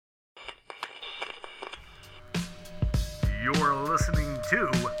You're listening to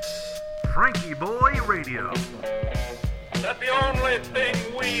FrankieBoi Radio. That the only thing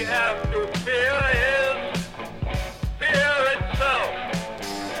we have to fear is fear itself.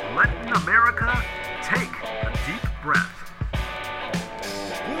 Letting America take a deep breath.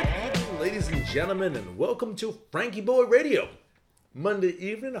 Good evening, ladies and gentlemen, and welcome to FrankieBoi Radio. Monday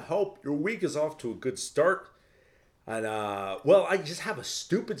evening, I hope your week is off to a good start. And, I just have a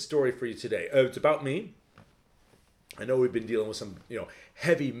stupid story for you today. It's about me. I know we've been dealing with some,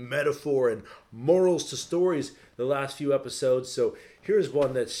 heavy metaphor and morals to stories the last few episodes. So here's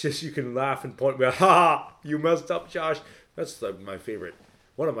one that's just, you can laugh and point, ha ha, you messed up, Josh. That's one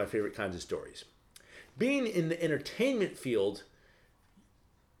of my favorite kinds of stories. Being in the entertainment field,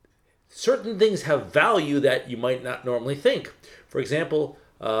 certain things have value that you might not normally think. For example,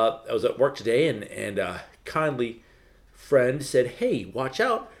 I was at work today and a kindly friend said, "Hey, watch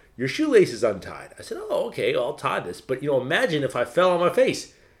out, your shoelace is untied." I said, "Oh, okay, I'll tie this. But, imagine if I fell on my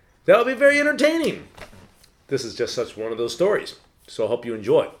face. That would be very entertaining." This is just such one of those stories. So I hope you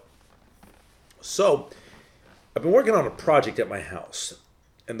enjoy. So, I've been working on a project at my house.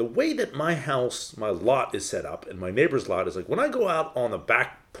 And the way that my lot is set up, and my neighbor's lot is like, when I go out on the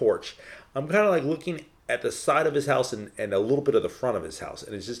back porch, I'm kind of like looking at the side of his house and a little bit of the front of his house.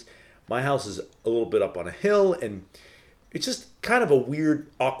 And it's just, my house is a little bit up on a hill, and it's just kind of a weird,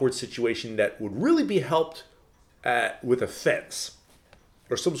 awkward situation that would really be helped with a fence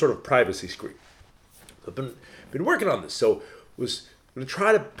or some sort of privacy screen. I've been working on this, so was going to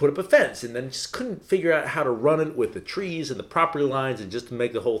try to put up a fence, and then just couldn't figure out how to run it with the trees and the property lines and just to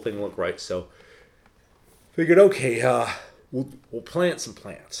make the whole thing look right. So figured, okay, we'll plant some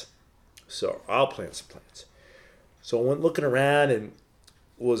plants. So I'll plant some plants. So I went looking around and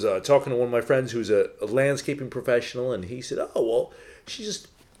was talking to one of my friends who's a landscaping professional, and he said, "Oh, well, she just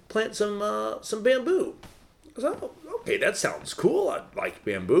plant some bamboo." I said, "Oh, okay, that sounds cool. I like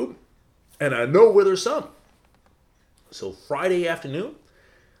bamboo, and I know where there's some." So Friday afternoon,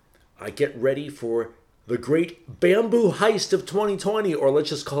 I get ready for the great bamboo heist of 2020, or let's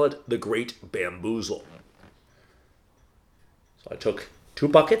just call it the Great Bamboozle. So I took 2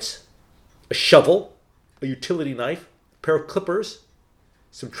 buckets, a shovel, a utility knife, a pair of clippers,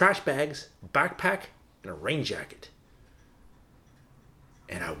 some trash bags, a backpack, and a rain jacket.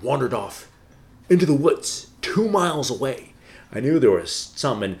 And I wandered off into the woods 2 miles away. I knew there was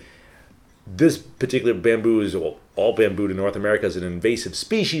some, and this particular bamboo is, well, all bamboo in North America is an invasive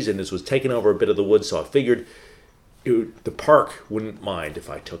species, and this was taking over a bit of the woods, so I figured the park wouldn't mind if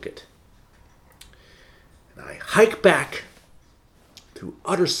I took it. And I hiked back through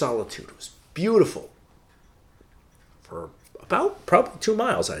utter solitude. It was beautiful for about probably 2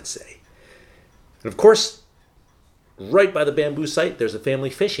 miles, I'd say. And of course, right by the bamboo site, there's a family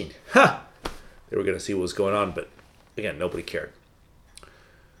fishing. Ha! They were going to see what was going on, but again, nobody cared.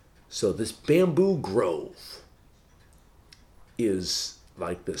 So this bamboo grove is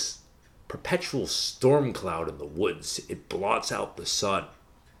like this perpetual storm cloud in the woods. It blots out the sun.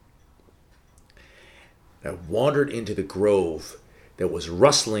 I wandered into the grove that was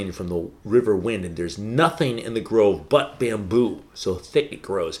rustling from the river wind, and there's nothing in the grove but bamboo, so thick it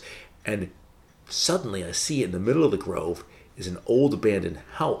grows. And suddenly I see in the middle of the grove is an old abandoned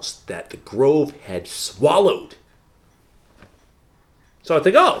house that the grove had swallowed. So I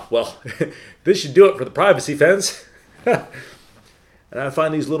think, oh, well, this should do it for the privacy fence. And I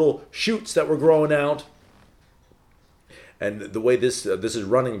find these little shoots that were growing out. And the way this is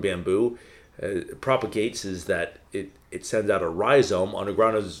running bamboo propagates is that it sends out a rhizome.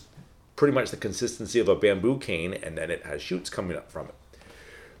 Underground is pretty much the consistency of a bamboo cane, and then it has shoots coming up from it.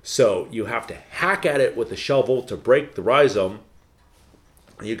 So you have to hack at it with a shovel to break the rhizome.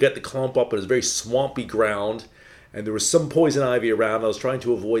 And you get the clump up, and it's very swampy ground. And there was some poison ivy around. I was trying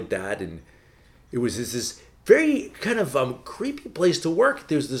to avoid that, and it was this very kind of creepy place to work.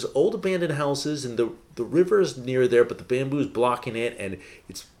 There's this old abandoned houses, and the river's near there, but the bamboo's blocking it, and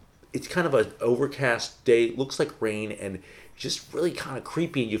it's kind of an overcast day. It looks like rain, and just really kind of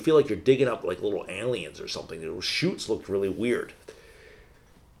creepy, and you feel like you're digging up like little aliens or something. The shoots looked really weird.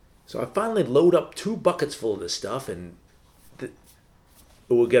 So I finally load up 2 buckets full of this stuff, and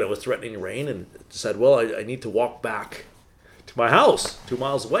it was threatening rain, and decided, well, I need to walk back to my house 2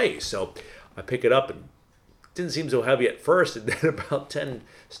 miles away. So I pick it up, and it didn't seem so heavy at first, and then about 10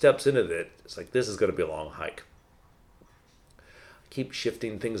 steps into it, it's like, this is going to be a long hike. I keep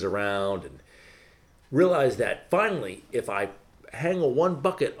shifting things around and realize that finally, if I hang 1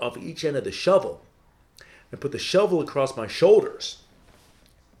 bucket off each end of the shovel and put the shovel across my shoulders,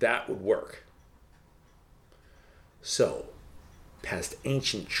 that would work. So, past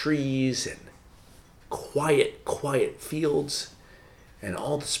ancient trees and quiet, quiet fields and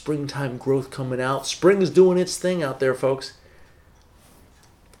all the springtime growth coming out. Spring is doing its thing out there, folks.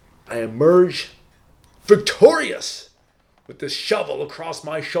 I emerge victorious with the shovel across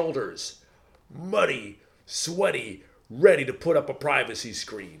my shoulders, muddy, sweaty, ready to put up a privacy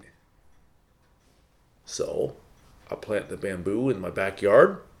screen. So, I plant the bamboo in my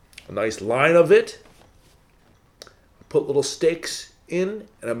backyard, a nice line of it. I put little stakes in,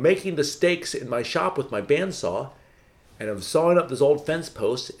 and I'm making the stakes in my shop with my bandsaw, and I'm sawing up this old fence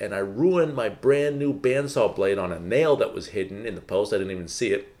post, and I ruined my brand new bandsaw blade on a nail that was hidden in the post. I didn't even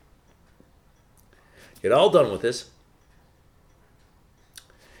see it. Get all done with this.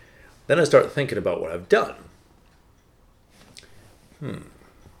 Then I start thinking about what I've done.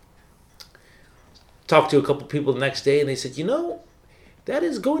 Talked to a couple people the next day, and they said, that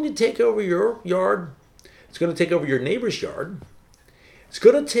is going to take over your yard. It's going to take over your neighbor's yard. It's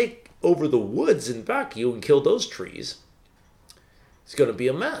going to take over the woods in back of you and kill those trees. It's going to be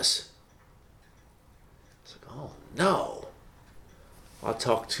a mess. It's like, oh, no. I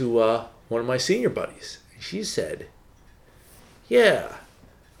talked to one of my senior buddies. She said, yeah,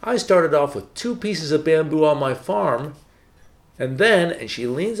 I started off with 2 pieces of bamboo on my farm, and she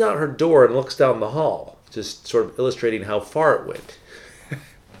leans out her door and looks down the hall, just sort of illustrating how far it went.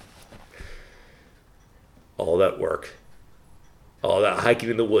 All that work, all that hiking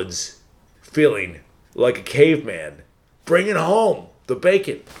in the woods, feeling like a caveman, bringing home the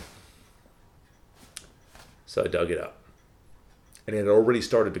bacon. So I dug it up, and it had already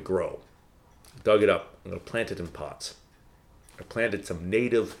started to grow. Dug it up. I'm going to plant it in pots. I planted some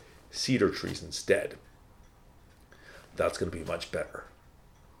native cedar trees instead. That's going to be much better.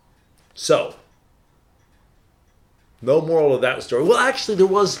 So, no moral of that story. Well, actually, there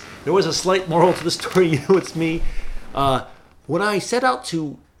was a slight moral to the story. It's me. When I set out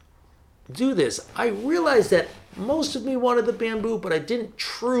to do this, I realized that most of me wanted the bamboo, but I didn't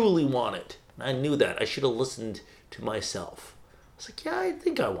truly want it. I knew that. I should have listened to myself. I was like, yeah, I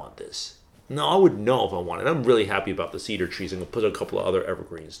think I want this. No, I would know if I want it. I'm really happy about the cedar trees. I'm going to put a couple of other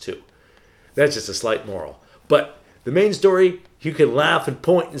evergreens too. That's just a slight moral. But the main story, you can laugh and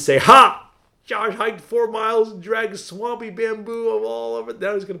point and say, ha! Josh hiked 4 miles and dragged swampy bamboo all over.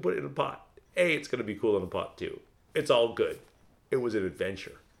 Now he's going to put it in a pot. A, it's going to be cool in a pot too. It's all good. It was an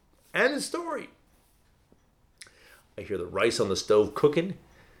adventure. And a story. I hear the rice on the stove cooking.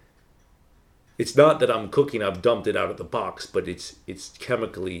 It's not that I'm cooking, I've dumped it out of the box, but it's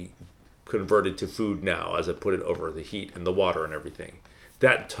chemically converted to food now as I put it over the heat and the water and everything.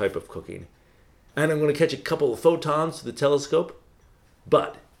 That type of cooking. And I'm going to catch a couple of photons through the telescope.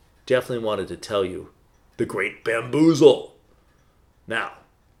 But definitely wanted to tell you the great Bamboozle. Now,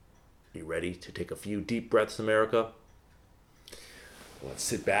 you ready to take a few deep breaths, America? Let's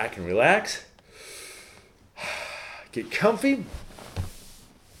sit back and relax. Get comfy.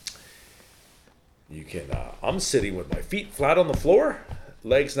 You can, I'm sitting with my feet flat on the floor.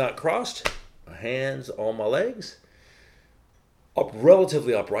 Legs not crossed, my hands on my legs, up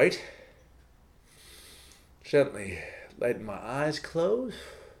relatively upright, gently letting my eyes close,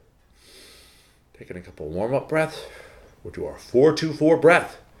 taking a couple warm-up breaths. We'll do our 4-2-4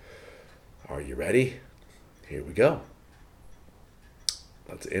 breath. Are you ready? Here we go.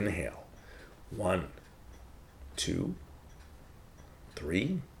 Let's inhale. 1, 2,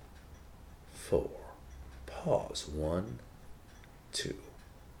 3, 4. Pause. 1, 2.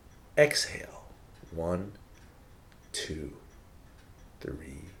 Exhale. 1, 2, 3,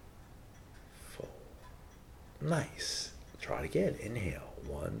 4. Nice. Try it again. Inhale.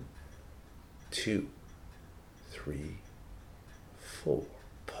 1, 2, 3, 4.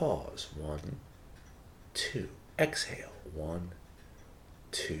 Pause. 1, 2. Exhale. 1,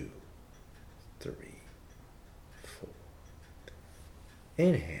 2, 3, 4.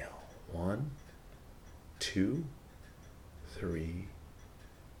 Inhale. 1, 2, 3,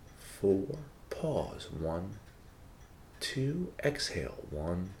 4. Pause. 1, 2. Exhale.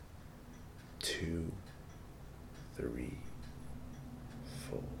 1, 2, 3,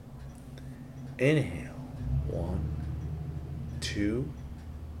 4. Inhale. 1, 2,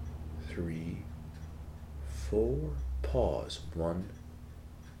 3, 4. Pause. 1,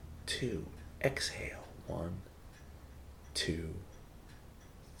 2. Exhale. 1, 2,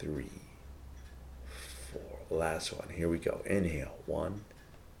 3, 4. Last one. Here we go. Inhale. 1,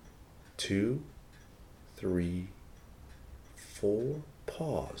 2, 3, 4.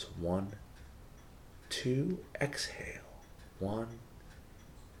 Pause. 1, 2. Exhale. 1,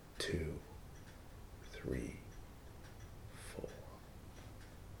 2, 3, 4.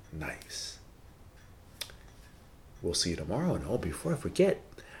 Nice. We'll see you tomorrow. And before I forget,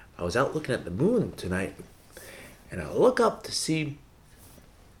 I was out looking at the moon tonight, and I look up to see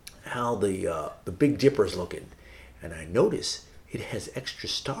how the Big Dipper's looking, and I notice it has extra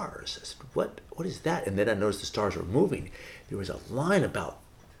stars. I said, what is that? And then I noticed the stars were moving. There was a line about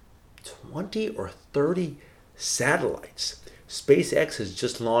 20 or 30 satellites. SpaceX has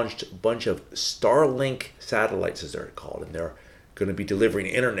just launched a bunch of Starlink satellites, as they're called, and they're going to be delivering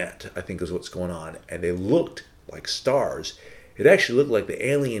internet, I think is what's going on. And they looked like stars. It actually looked like the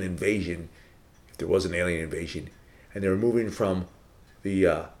alien invasion, if there was an alien invasion. And they were moving from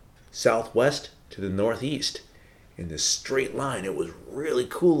the southwest to the northeast in this straight line. It was really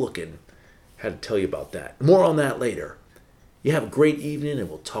cool looking. Had to tell you about that. More on that later. You have a great evening, and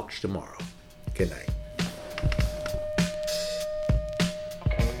we'll talk to you tomorrow. Good night.